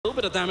A little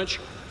bit of damage,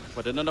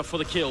 but enough for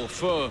the kill.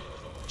 Fur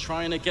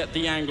trying to get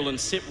the angle, and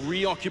Sip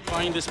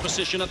reoccupying this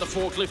position at the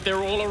forklift.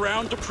 They're all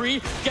around.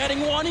 Dupree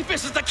getting one. He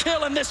misses the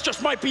kill, and this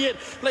just might be it.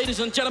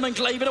 Ladies and gentlemen,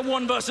 Glaive at a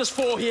 1 versus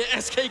 4 here.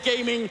 SK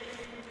Gaming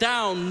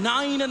down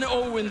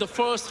 9-0 in the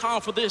first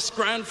half of this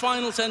grand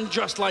finals, and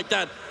just like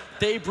that,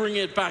 they bring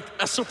it back.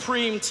 A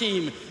supreme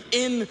team,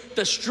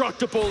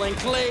 indestructible, and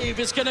Glaive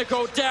is gonna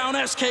go down.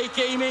 SK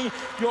Gaming,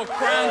 your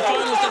grand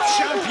finals, the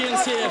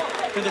champions here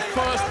in the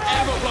first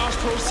ever Blast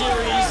Pro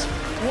Series.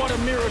 What a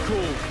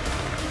miracle.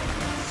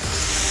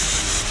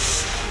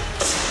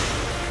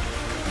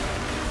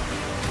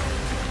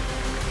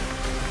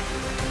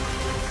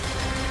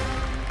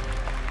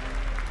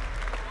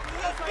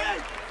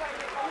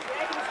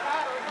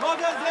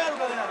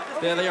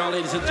 There they are,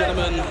 ladies and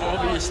gentlemen.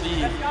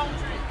 Obviously,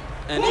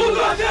 an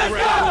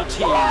incredible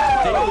team.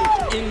 They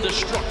look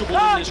indestructible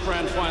in this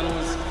grand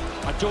finals.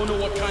 I don't know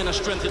what kind of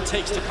strength it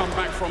takes to come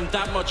back from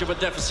that much of a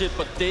deficit,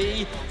 but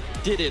they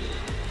did it.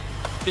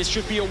 This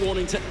should be a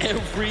warning to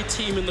every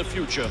team in the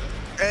future.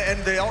 And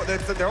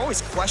they're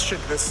always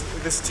questioned,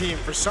 this team.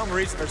 For some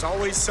reason, there's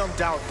always some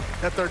doubt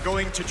that they're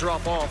going to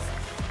drop off.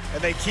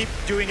 And they keep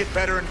doing it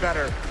better and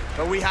better.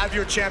 But we have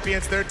your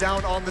champions. They're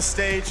down on the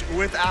stage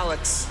with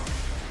Alex.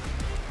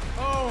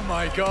 Oh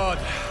my God.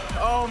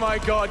 Oh my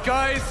God.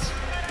 Guys,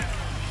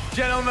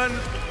 gentlemen,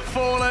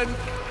 Fallen,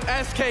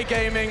 SK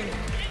Gaming,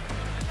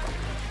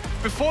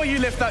 before you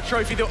lift that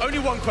trophy, there's only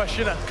one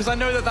question, because I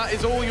know that that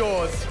is all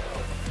yours.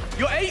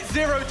 You're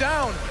 8-0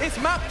 down. It's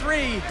map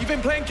 3. You've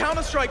been playing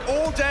Counter-Strike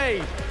all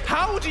day.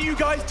 How do you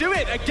guys do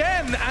it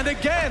again and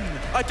again?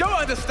 I don't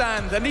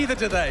understand, and neither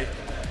do they.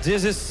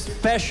 This is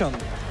passion.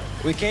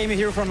 We came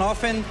here for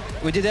nothing.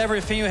 We did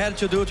everything we had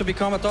to do to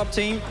become a top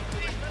team.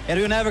 And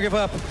we'll never give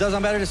up.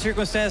 Doesn't matter the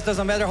circumstance,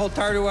 doesn't matter how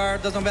tired you are,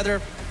 doesn't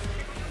matter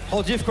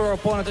how difficult our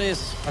opponent is.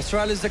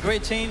 Astralis is a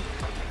great team.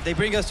 They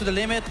bring us to the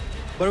limit,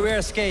 but we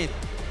are scared.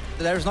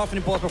 There is nothing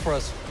impossible for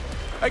us.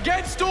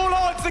 Against all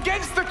odds,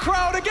 against the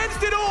crowd,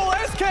 against it all,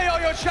 SK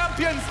are your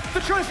champions.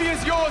 The trophy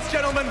is yours,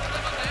 gentlemen.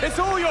 It's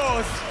all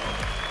yours.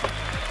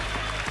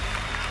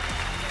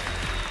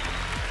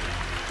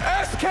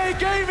 SK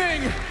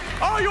Gaming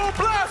are your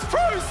Blast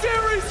Pro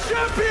Series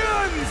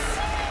champions!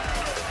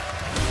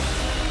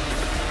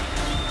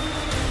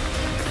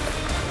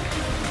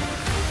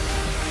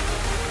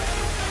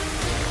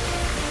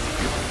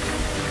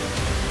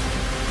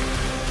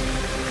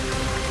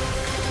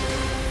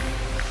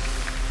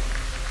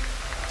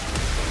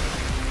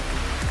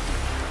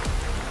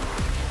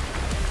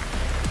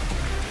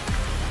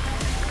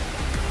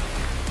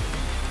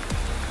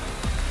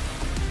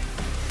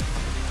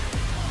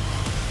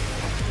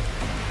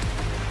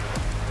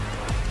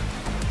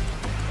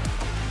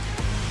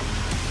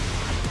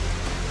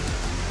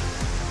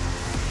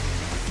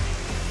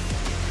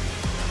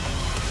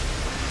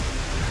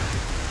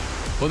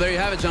 Well, there you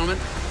have it, gentlemen.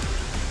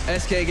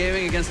 SK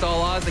Gaming against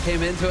all odds. They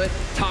came into it,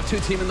 top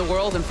 2 team in the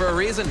world, and for a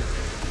reason.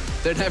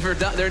 They're never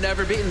done. They're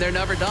never beaten. They're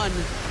never done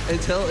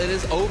until it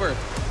is over.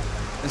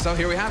 And so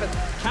here we have it.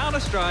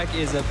 Counter-Strike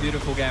is a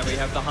beautiful game. We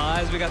have the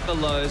highs, we got the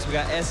lows, we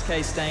got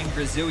SK staying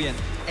resilient.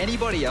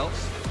 Anybody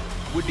else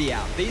would be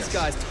out. These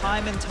guys,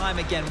 time and time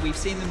again, we've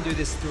seen them do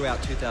this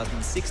throughout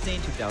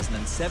 2016,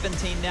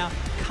 2017 now,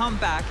 come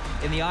back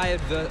in the eye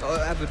of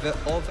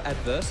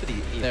adversity.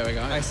 There we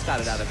go. I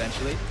started out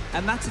eventually.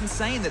 And that's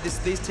insane that these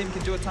teams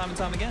can do it time and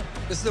time again.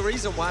 This is the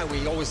reason why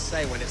we always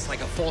say when it's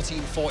like a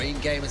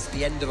 14-14 game, it's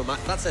the end of a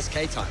match. That's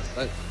SK time.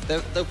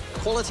 The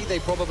quality they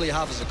probably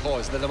have as a core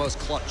is they're the most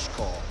clutch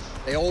core.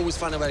 They always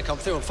find a way to come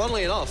through. And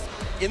funnily enough,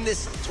 in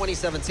this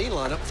 2017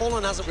 lineup,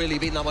 Fallen hasn't really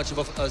been that much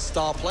of a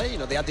star player. You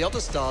know, they had the other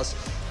stars,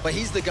 but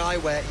he's the guy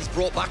where he's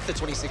brought back the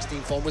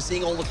 2016 form. We're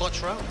seeing all the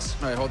clutch rounds.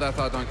 All right, hold that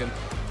thought, Duncan.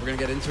 We're going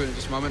to get into it in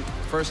just a moment.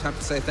 First, I have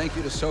to say thank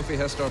you to Sophie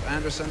Hestorp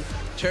Anderson,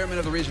 chairman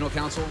of the Regional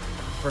Council,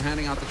 for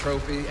handing out the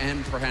trophy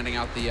and for handing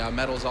out the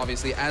medals,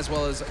 obviously, as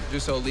well as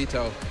Juso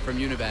Lito from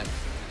Unibet.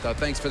 So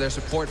thanks for their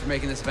support for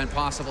making this event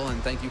possible,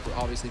 and thank you,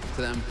 obviously,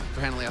 to them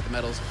for handing out the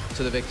medals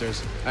to the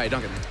victors. All right,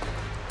 Duncan.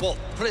 Well,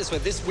 put it this way,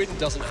 this win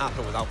doesn't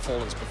happen without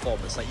Fallen's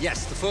performance. Like,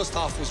 yes, the first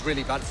half was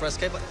really bad for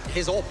SK, but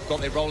his AWP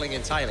got it rolling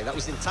entirely. That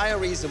was the entire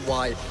reason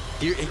why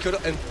he could,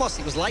 and plus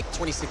he was like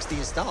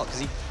 2016 style,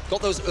 because he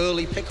got those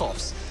early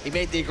pickoffs. He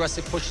made the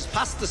aggressive pushes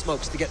past the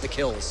smokes to get the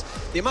kills.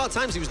 The amount of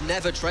times he was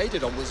never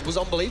traded on was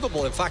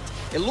unbelievable. In fact,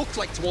 it looked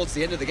like towards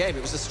the end of the game,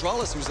 it was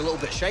Astralis who was a little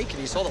bit shaken.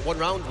 You saw that one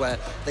round where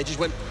they just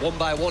went 1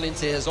 by 1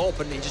 into his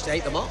AWP and he just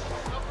ate them up.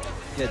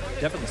 Yeah,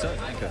 definitely so.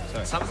 Thank you.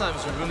 Sorry.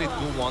 Sometimes you really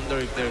do wonder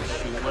if they're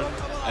human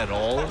at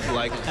all.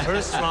 Like,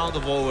 first round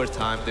of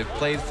overtime, they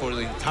played for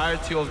the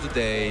entirety of the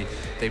day.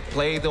 They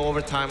played the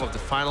overtime of the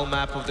final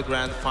map of the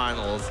grand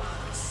finals.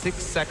 6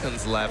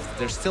 seconds left.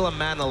 There's still a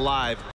man alive.